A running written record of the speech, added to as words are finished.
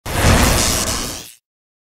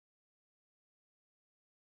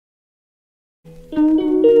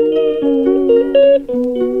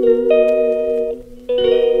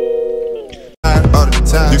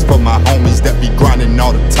This for my homies that be grinding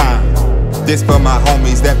all the time. This for my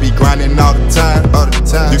homies that be grinding all the time.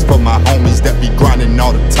 This for my homies that be grinding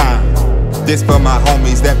all the time. This for my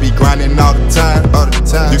homies that be grinding all the time.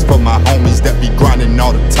 This for my homies that be grinding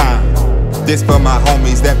all the time. This for my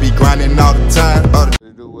homies that be grinding all the time.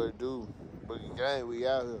 They do what it do. Boogie gang, we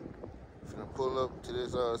out here. Finna pull up to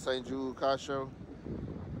this St. Jude car show.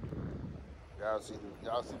 Y'all see the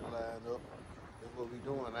line up. That's what we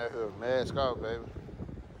doing out here. Mask off, baby.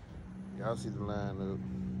 Y'all see the line up.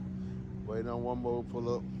 Waiting on one more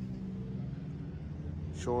pull up.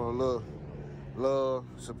 Showing a little love,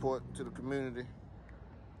 support to the community.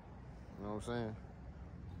 You know what I'm saying?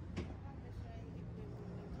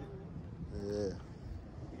 Yeah.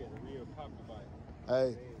 You got a real poppy bite. Hey,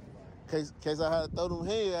 case I had to throw them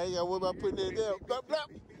hands, I ain't got to worry about putting it down. Blap, blap.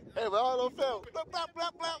 Hey, but all them fell. Blap, blap,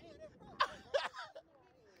 blap, blap.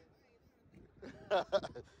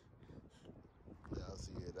 Y'all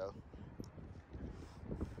see it though.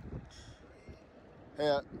 Hey,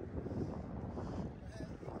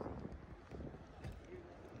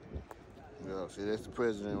 yeah, see that's the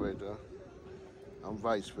president right there. I'm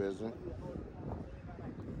vice president.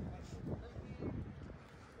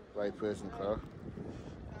 Vice president car.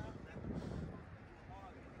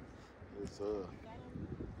 Yes, sir.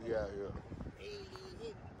 We out here.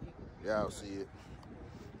 Y'all see it.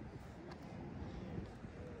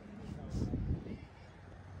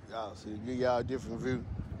 Y'all see it. Give y'all a different view.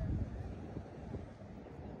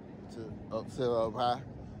 To up high.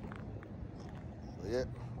 But yeah,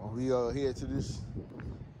 we are here to this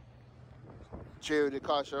charity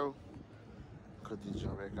car show. Cut this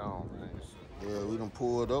jump back on, man. Yeah, we done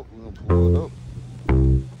pulled up. Y'all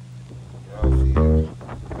see it.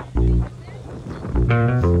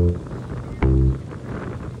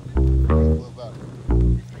 What about it?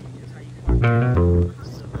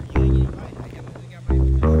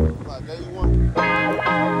 Day one.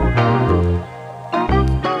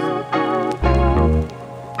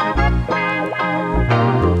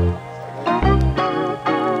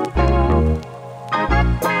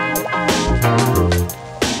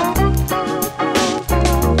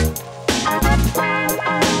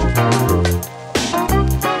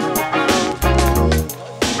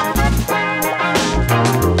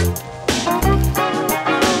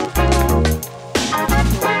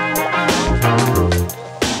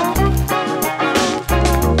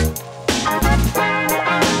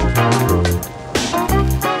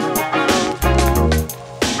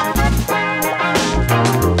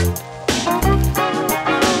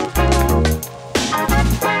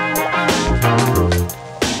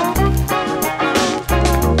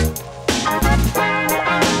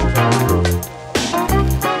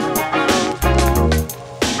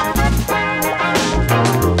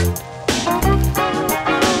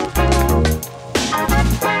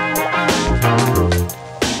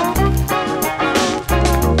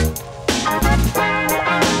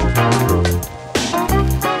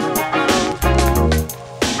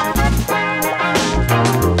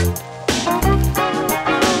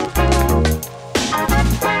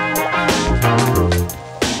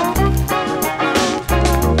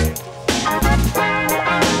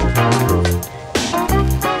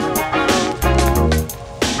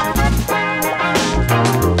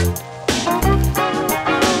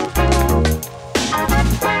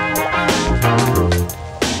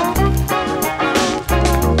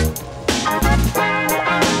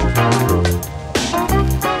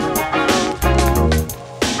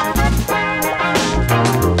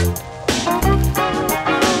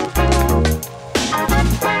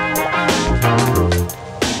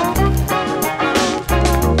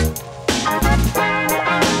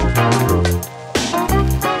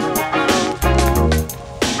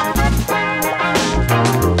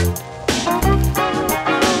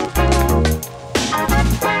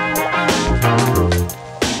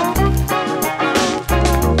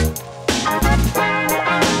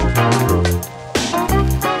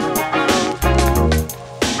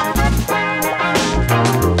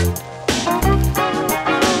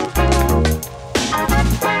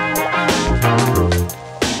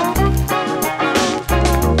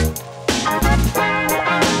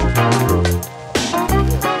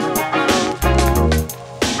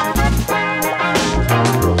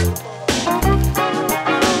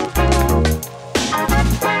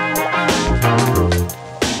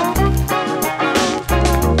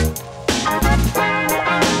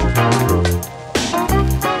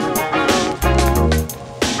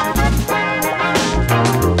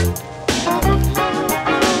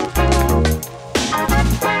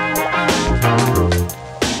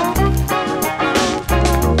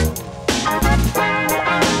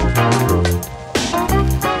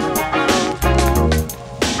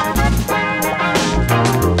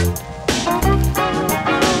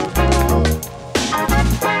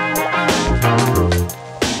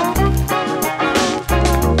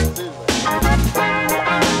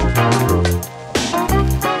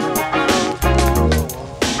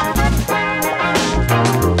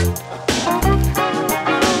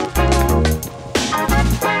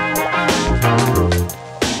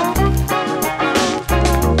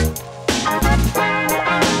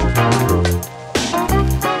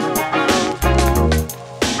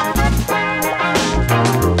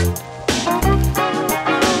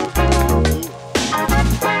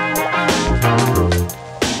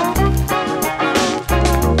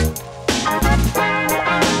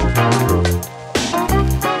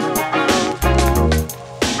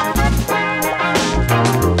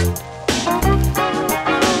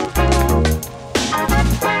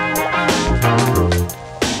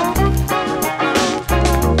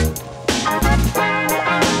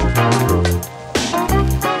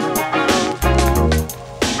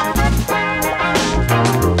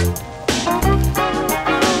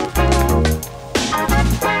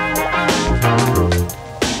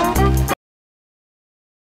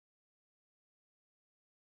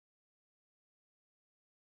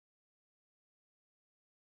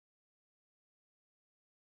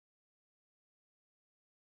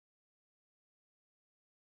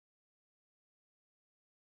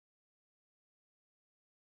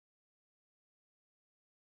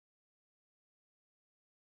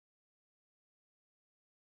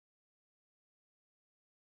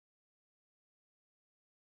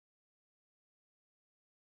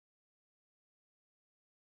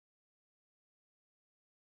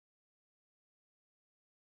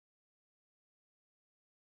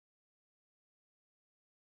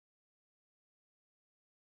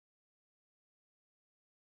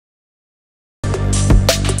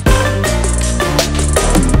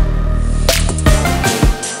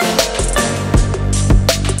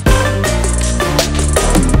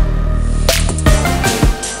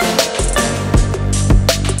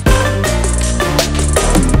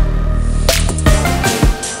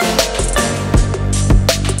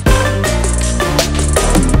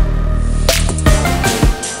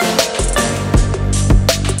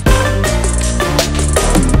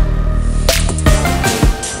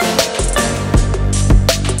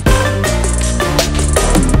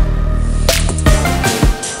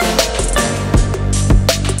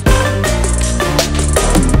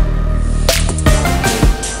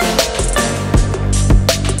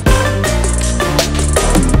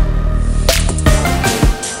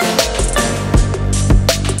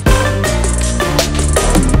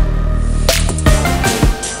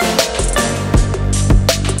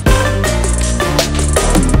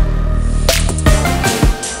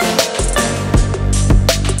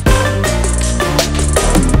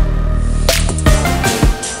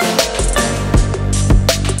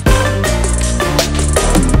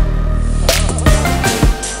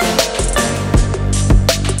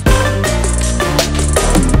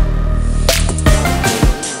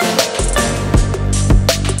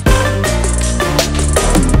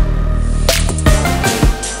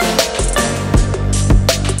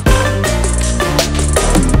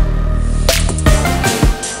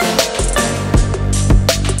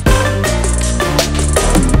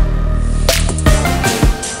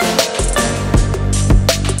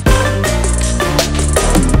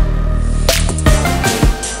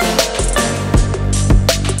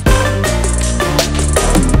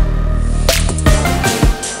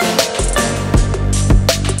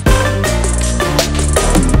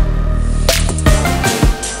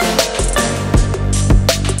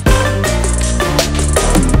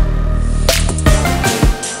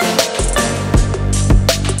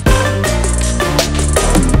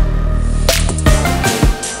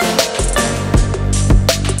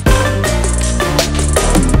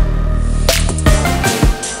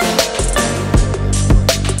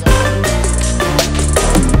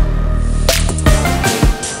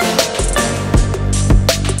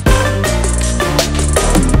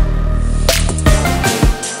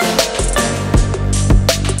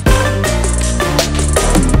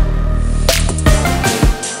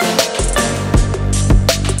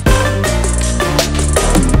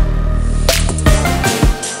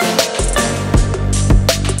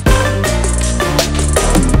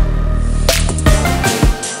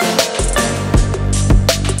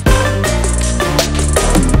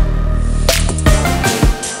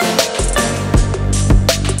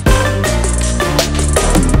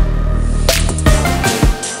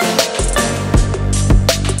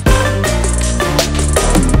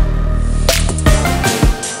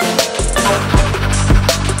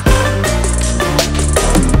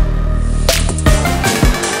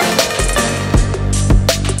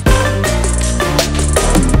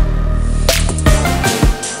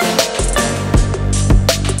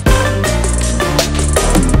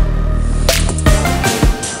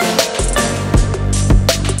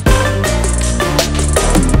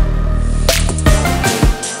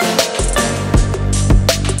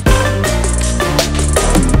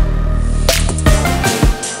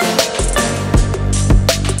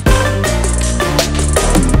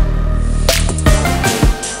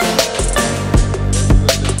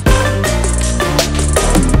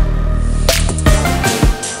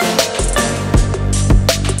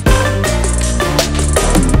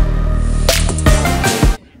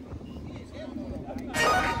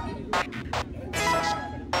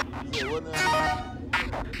 Yeah, what now?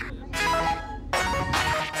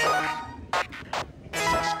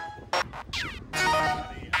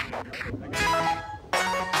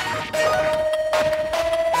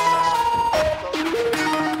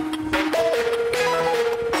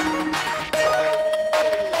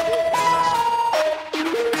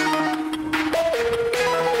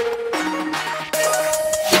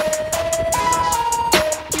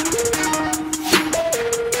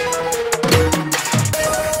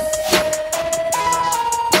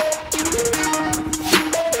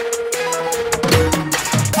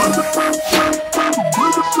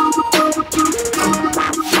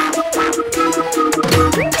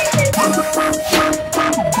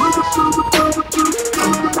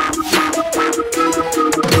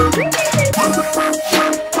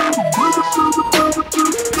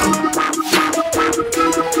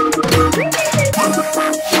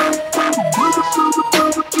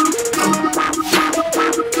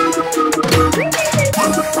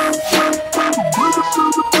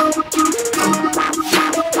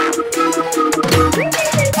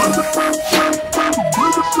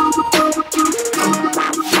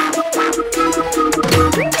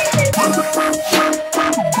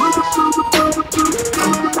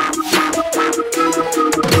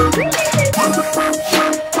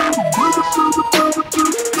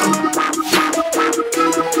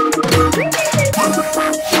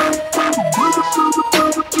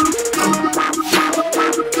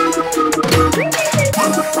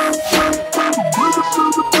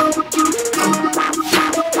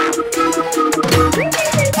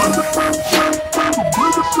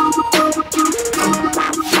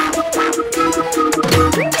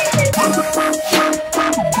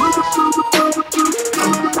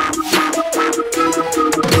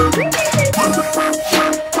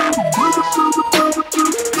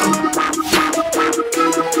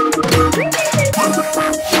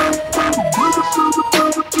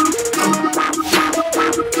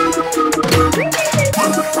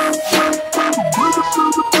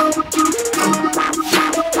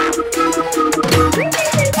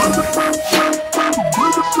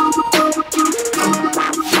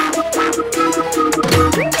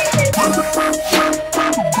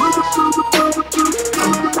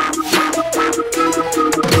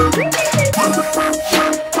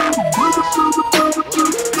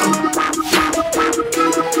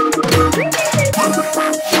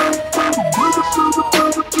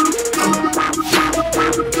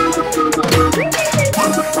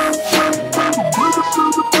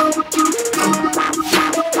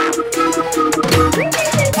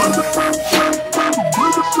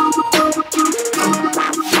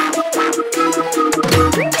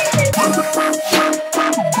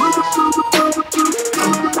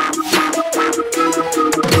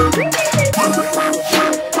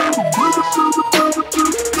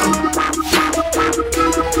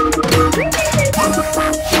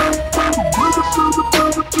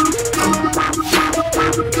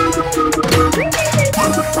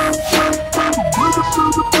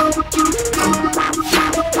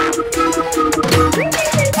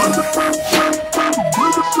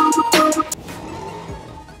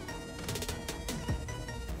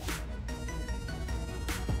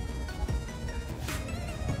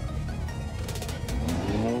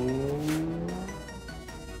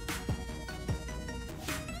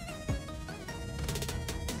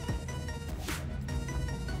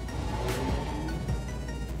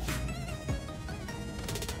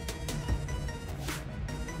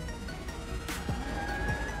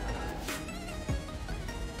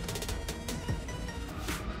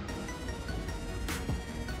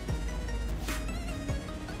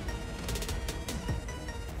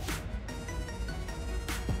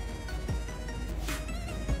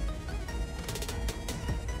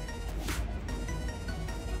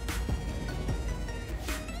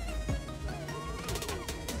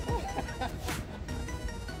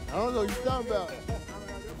 I don't know what you're talking about.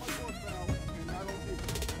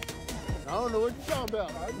 I don't know what you're talking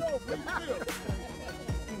about. I know, but still.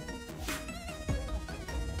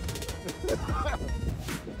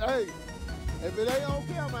 Hey, if it ain't on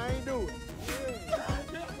camera, I ain't do it.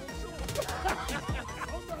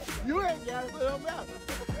 You ain't got it, but I'm out.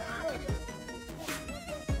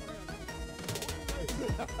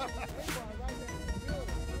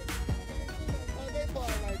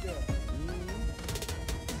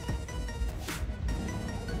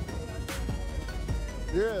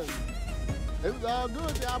 Yeah, it was all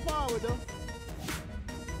good till I parked with them.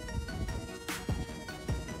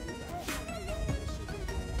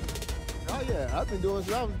 Oh yeah, I've been doing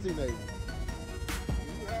since I was a teenager.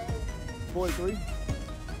 43.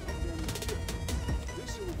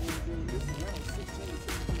 This shit was going good. This is around 16,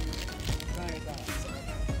 17 years.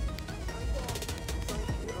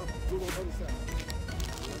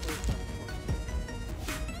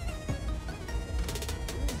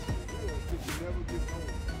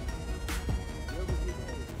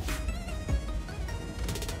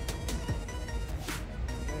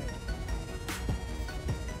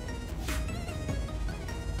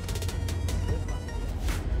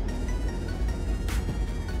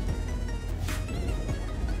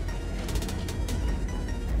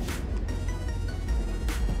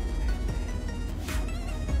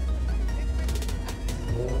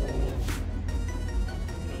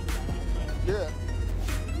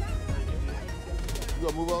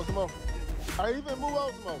 gonna move on some more? All right, you finna move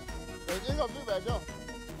on some more. They ain't gonna do that, jump.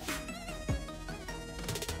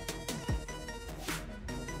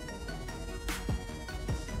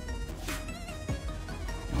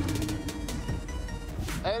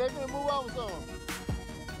 Hey, they finna move over some.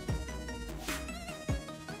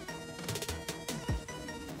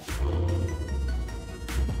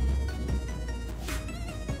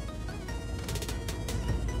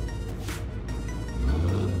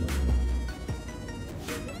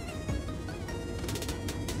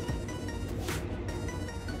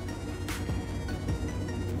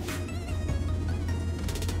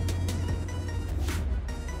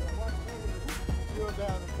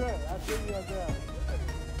 Down the cut. I see you up there.